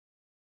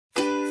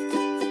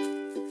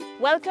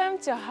Welcome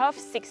to HoF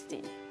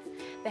 16.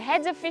 The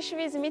Heads of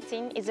Fisheries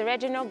meeting is a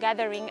regional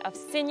gathering of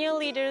senior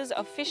leaders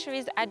of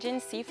fisheries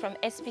agency from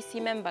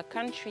SPC member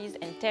countries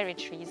and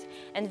territories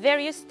and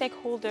various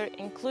stakeholders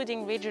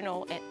including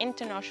regional and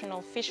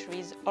international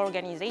fisheries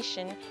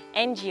organizations,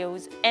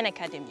 NGOs and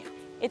academia.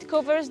 It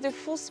covers the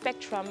full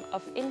spectrum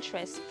of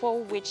interests for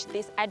which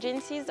these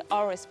agencies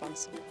are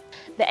responsible.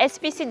 The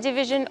SPC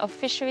Division of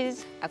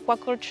Fisheries,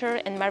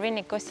 Aquaculture and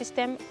Marine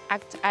Ecosystem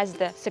act as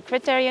the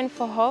Secretariat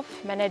for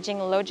HoF, managing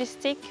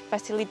logistics,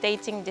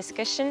 facilitating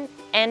discussion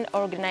and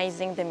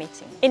organizing the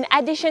meeting. In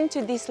addition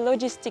to these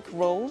logistic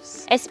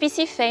roles,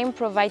 SPC FAME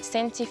provides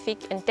scientific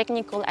and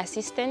technical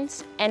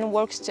assistance and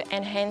works to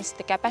enhance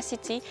the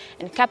capacity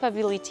and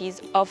capabilities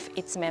of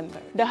its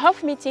members. The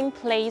HoF meeting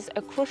plays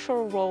a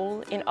crucial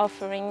role in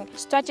offering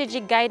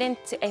strategic guidance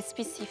to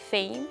SPC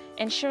FAME,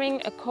 ensuring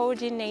a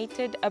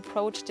coordinated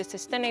approach to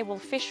sustainable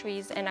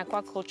fisheries and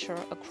aquaculture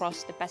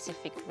across the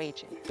Pacific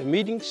region. The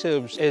meeting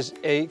serves as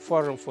a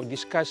forum for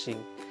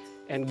discussing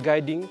and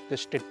guiding the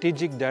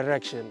strategic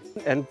direction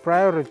and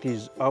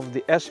priorities of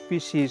the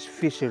SPC's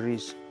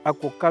Fisheries,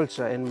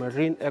 Aquaculture and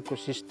Marine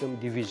Ecosystem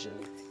Division.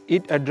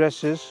 It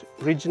addresses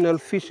regional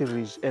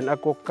fisheries and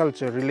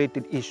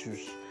aquaculture-related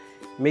issues,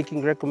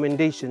 making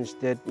recommendations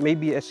that may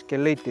be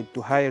escalated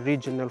to higher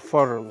regional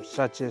forums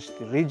such as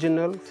the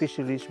Regional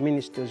Fisheries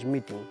Ministers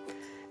Meeting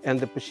and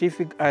the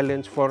Pacific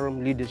Islands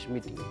Forum Leaders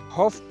Meeting.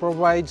 HoF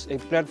provides a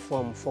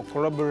platform for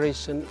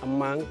collaboration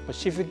among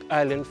Pacific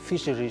Island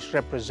fisheries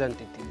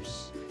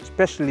representatives,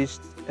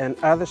 specialists and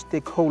other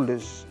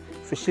stakeholders,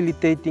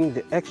 facilitating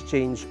the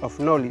exchange of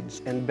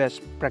knowledge and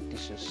best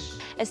practices.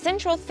 A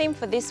central theme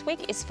for this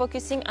week is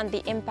focusing on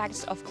the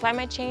impacts of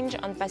climate change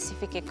on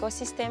Pacific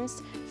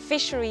ecosystems,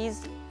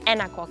 fisheries,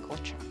 and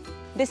aquaculture.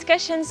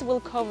 Discussions will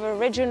cover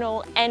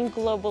regional and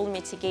global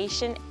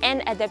mitigation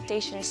and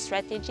adaptation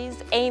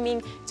strategies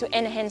aiming to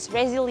enhance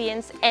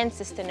resilience and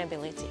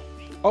sustainability.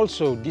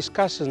 Also,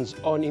 discussions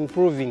on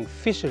improving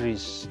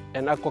fisheries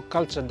and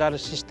aquaculture data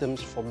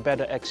systems for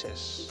better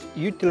access.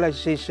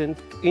 Utilization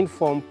to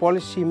inform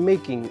policy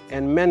making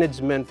and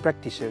management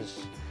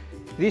practices.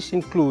 This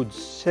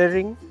includes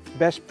sharing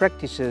best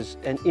practices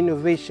and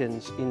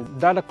innovations in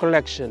data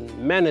collection,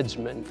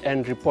 management,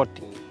 and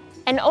reporting.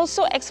 And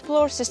also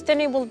explore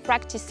sustainable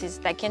practices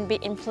that can be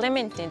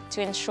implemented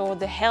to ensure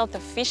the health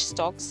of fish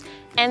stocks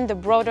and the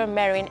broader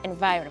marine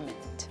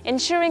environment,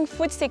 ensuring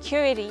food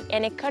security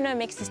and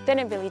economic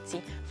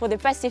sustainability for the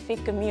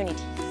Pacific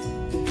communities.